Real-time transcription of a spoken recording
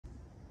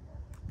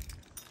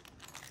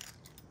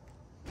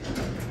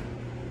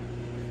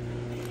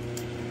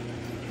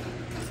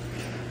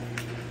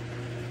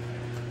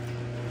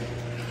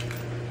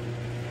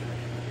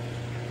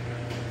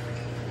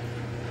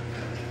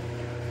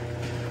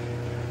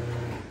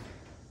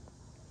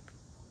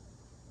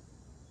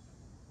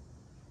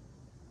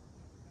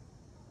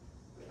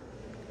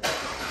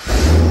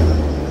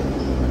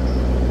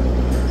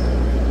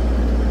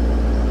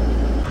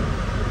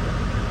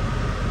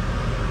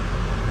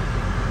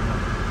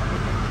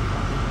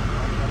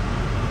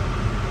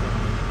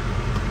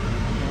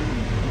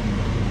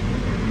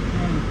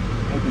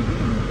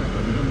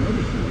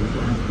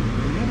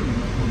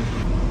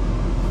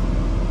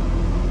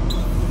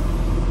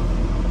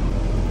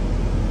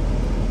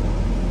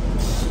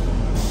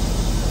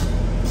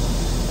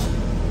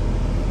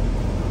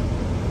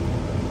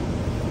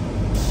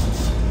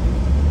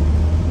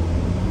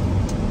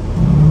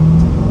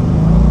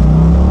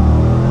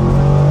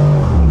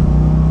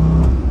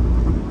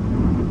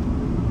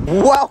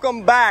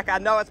Welcome back. I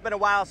know it's been a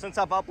while since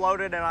I've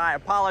uploaded and I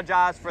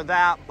apologize for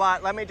that,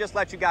 but let me just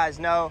let you guys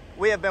know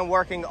we have been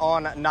working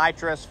on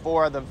nitrous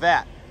for the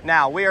Vette.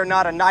 Now, we are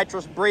not a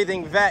nitrous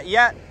breathing Vette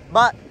yet,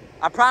 but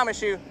I promise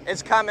you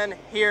it's coming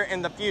here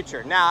in the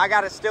future. Now, I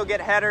got to still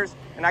get headers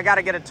and I got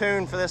to get a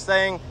tune for this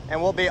thing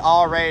and we'll be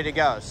all ready to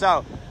go.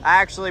 So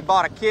I actually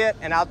bought a kit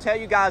and I'll tell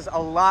you guys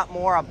a lot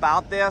more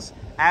about this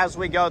as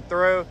we go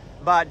through,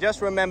 but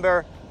just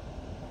remember,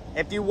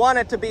 if you want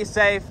it to be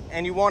safe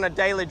and you want to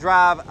daily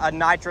drive a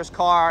nitrous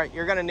car,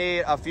 you're going to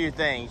need a few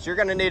things. You're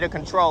going to need a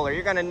controller.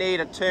 You're going to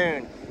need a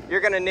tune. You're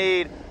going to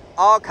need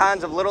all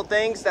kinds of little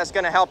things that's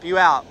going to help you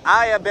out.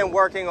 I have been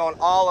working on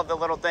all of the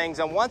little things,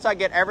 and once I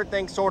get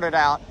everything sorted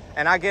out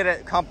and I get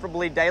it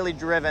comfortably daily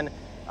driven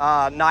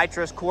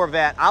nitrous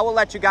Corvette, I will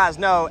let you guys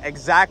know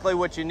exactly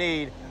what you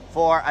need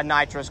for a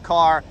nitrous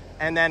car,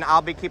 and then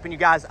I'll be keeping you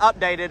guys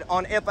updated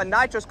on if a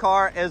nitrous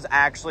car is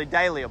actually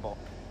dailyable.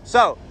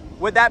 So,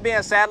 with that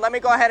being said, let me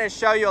go ahead and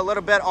show you a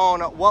little bit on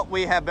what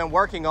we have been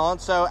working on.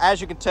 So as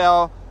you can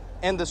tell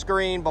in the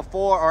screen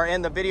before, or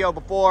in the video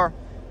before,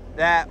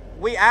 that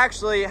we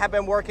actually have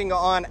been working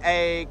on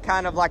a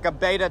kind of like a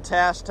beta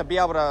test to be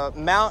able to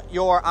mount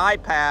your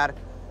iPad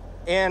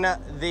in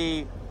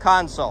the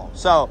console.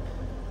 So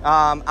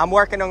I'm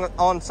working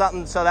on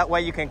something so that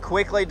way you can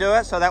quickly do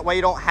it, so that way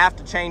you don't have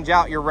to change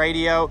out your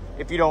radio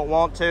if you don't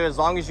want to, as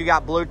long as you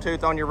got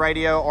Bluetooth on your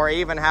radio, or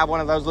even have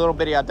one of those little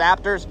bitty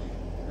adapters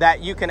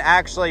that you can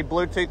actually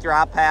Bluetooth your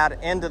iPad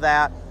into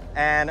that,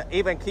 and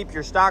even keep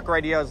your stock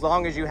radio as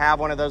long as you have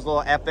one of those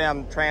little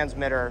FM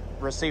transmitter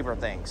receiver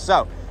things.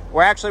 So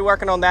we're actually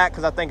working on that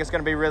because I think it's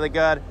going to be really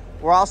good.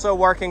 We're also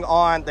working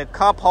on the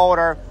cup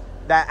holder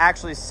that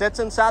actually sits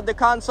inside the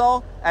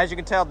console. As you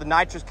can tell, the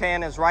nitrous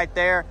can is right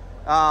there.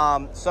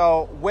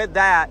 So with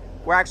that,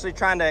 we're actually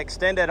trying to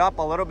extend it up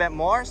a little bit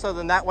more, so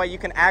then that way you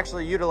can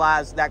actually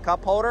utilize that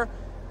cup holder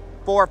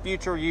for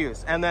future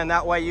use, and then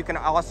that way you can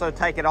also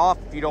take it off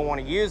if you don't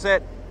want to use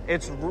it.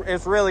 It's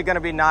really going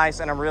to be nice,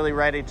 and I'm really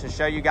ready to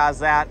show you guys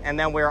that. And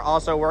then we're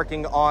also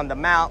working on the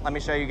mount. Let me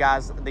show you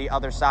guys the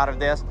other side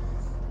of this.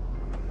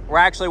 We're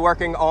actually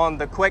working on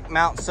the quick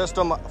mount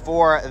system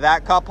for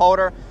that cup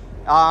holder.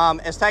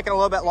 It's taken a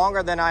little bit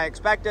longer than I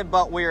expected,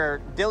 but we're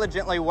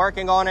diligently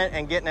working on it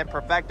and getting it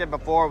perfected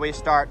before we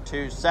start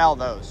to sell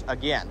those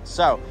again.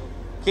 So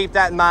keep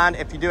that in mind.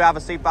 If you do have a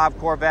C5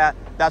 Corvette,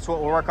 that's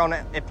what we'll work on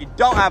it. If you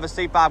don't have a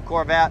C5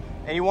 Corvette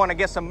and you want to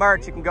get some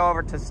merch, you can go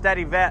over to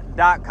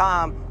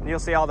steadyvette.com and you'll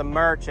see all the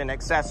merch and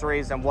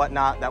accessories and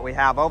whatnot that we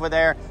have over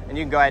there, and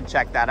you can go ahead and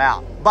check that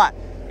out. But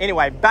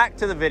anyway, back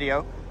to the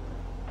video.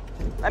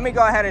 Let me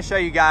go ahead and show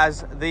you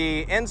guys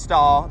the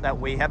install that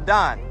we have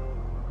done.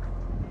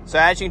 So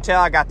as you can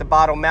tell, I got the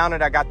bottle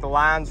mounted, I got the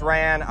lines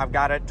ran, I've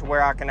got it to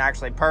where I can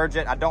actually purge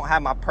it. I don't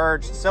have my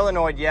purged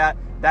solenoid yet.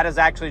 That is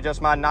actually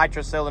just my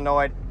nitrous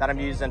solenoid that I'm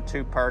using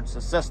to purge the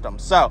system.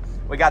 So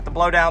we got the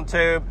blowdown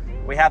tube,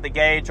 we have the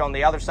gauge on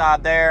the other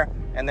side there,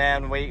 and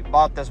then we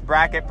bought this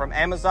bracket from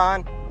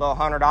Amazon, a little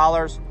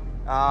 $100.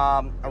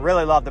 I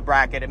really love the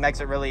bracket. It makes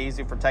it really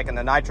easy for taking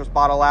the nitrous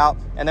bottle out.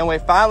 And then we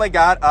finally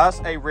got us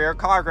a rear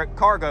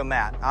cargo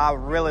mat. I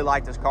really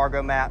like this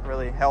cargo mat. It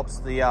really helps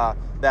the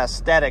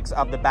aesthetics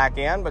of the back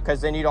end,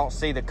 because then you don't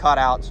see the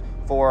cutouts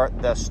for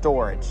the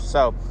storage.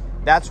 So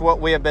that's what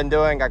we have been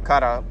doing. I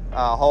cut a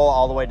hole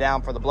all the way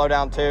down for the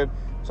blowdown tube,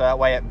 so that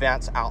way it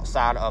vents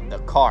outside of the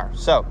car.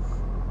 So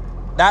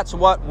that's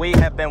what we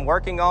have been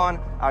working on.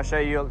 I'll show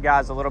you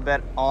guys a little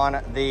bit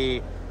on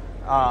the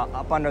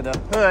up under the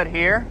hood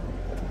here.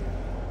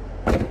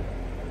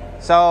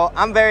 So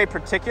I'm very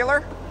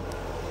particular,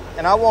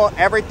 and I want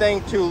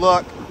everything to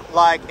look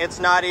like it's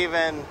not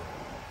even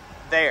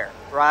there,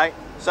 right?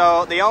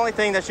 So the only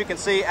thing that you can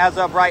see as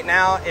of right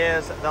now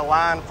is the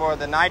line for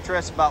the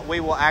nitrous, but we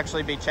will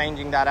actually be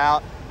changing that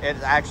out.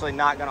 It's actually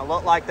not going to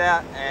look like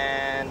that,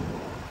 and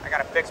I got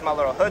to fix my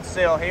little hood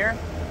seal here.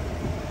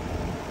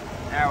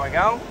 There we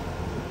go.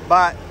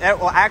 But it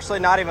will actually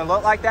not even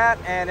look like that,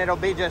 and it'll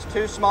be just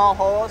two small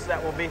holes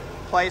that will be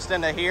placed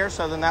into here,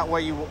 so then that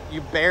way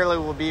you barely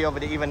will be able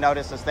to even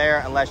notice it's there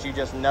unless you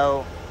just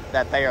know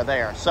that they are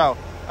there. So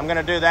I'm going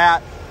to do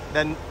that.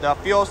 Then the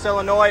fuel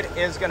solenoid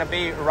is going to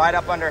be right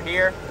up under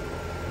here.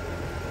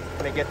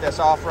 Let me get this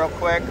off real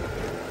quick.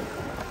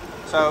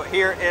 So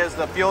here is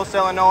the fuel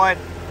solenoid.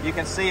 You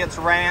can see it's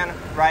ran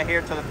right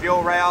here to the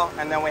fuel rail,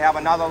 and then we have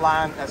another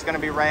line that's going to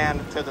be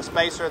ran to the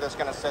spacer that's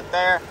going to sit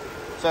there.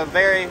 So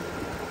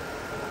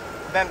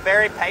been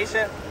very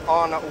patient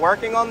on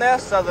working on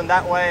this, so then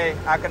that way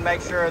I can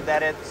make sure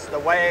that it's the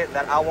way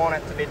that I want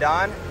it to be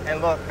done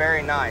and look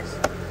very nice.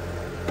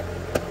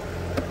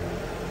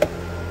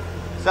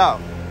 So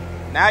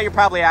now you're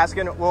probably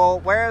asking, well,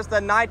 where's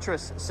the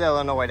nitrous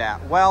solenoid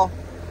at? Well,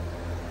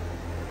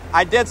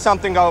 I did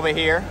something over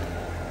here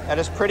that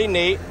is pretty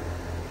neat.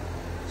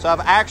 So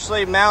I've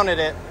actually mounted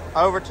it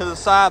over to the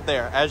side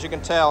there. As you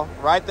can tell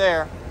right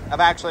there,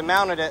 I've actually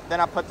mounted it. Then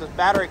I put this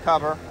battery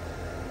cover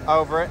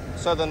over it,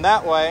 so then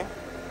that way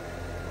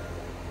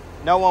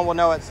no one will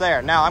know it's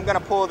there. Now I'm going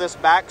to pull this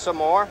back some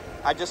more.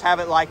 I just have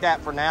it like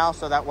that for now,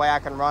 so that way I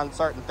can run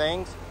certain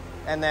things.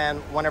 And then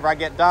whenever I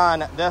get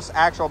done, this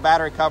actual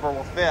battery cover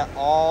will fit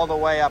all the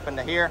way up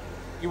into here.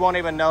 You won't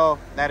even know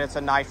that it's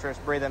a nitrous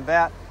breathing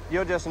Vette.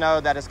 You'll just know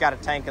that it's got a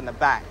tank in the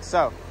back.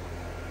 So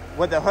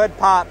with the hood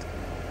popped,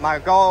 my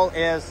goal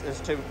is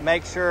to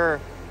make sure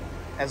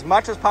as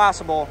much as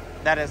possible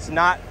that it's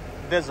not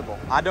visible.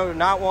 I do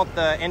not want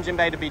the engine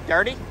bay to be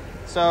dirty.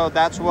 So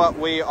that's what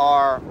we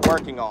are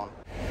working on.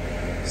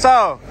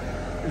 So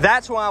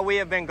that's why we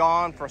have been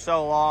gone for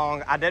so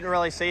long. I didn't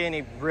really see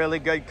any really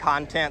good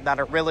content that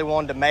I really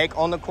wanted to make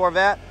on the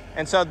Corvette.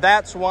 And so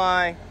that's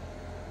why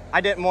I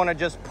didn't want to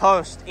just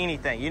post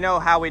anything. You know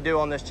how we do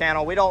on this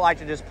channel. We don't like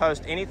to just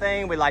post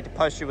anything. We like to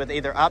post you with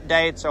either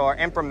updates or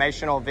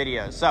informational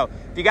videos. So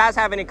if you guys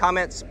have any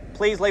comments,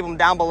 please leave them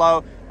down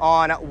below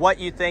on what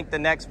you think the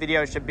next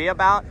video should be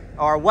about,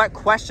 or what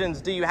questions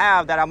do you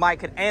have that I might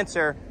could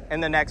answer in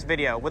the next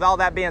video. With all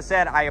that being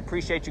said, I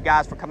appreciate you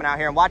guys for coming out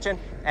here and watching.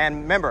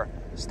 And remember,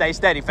 stay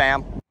steady,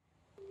 fam.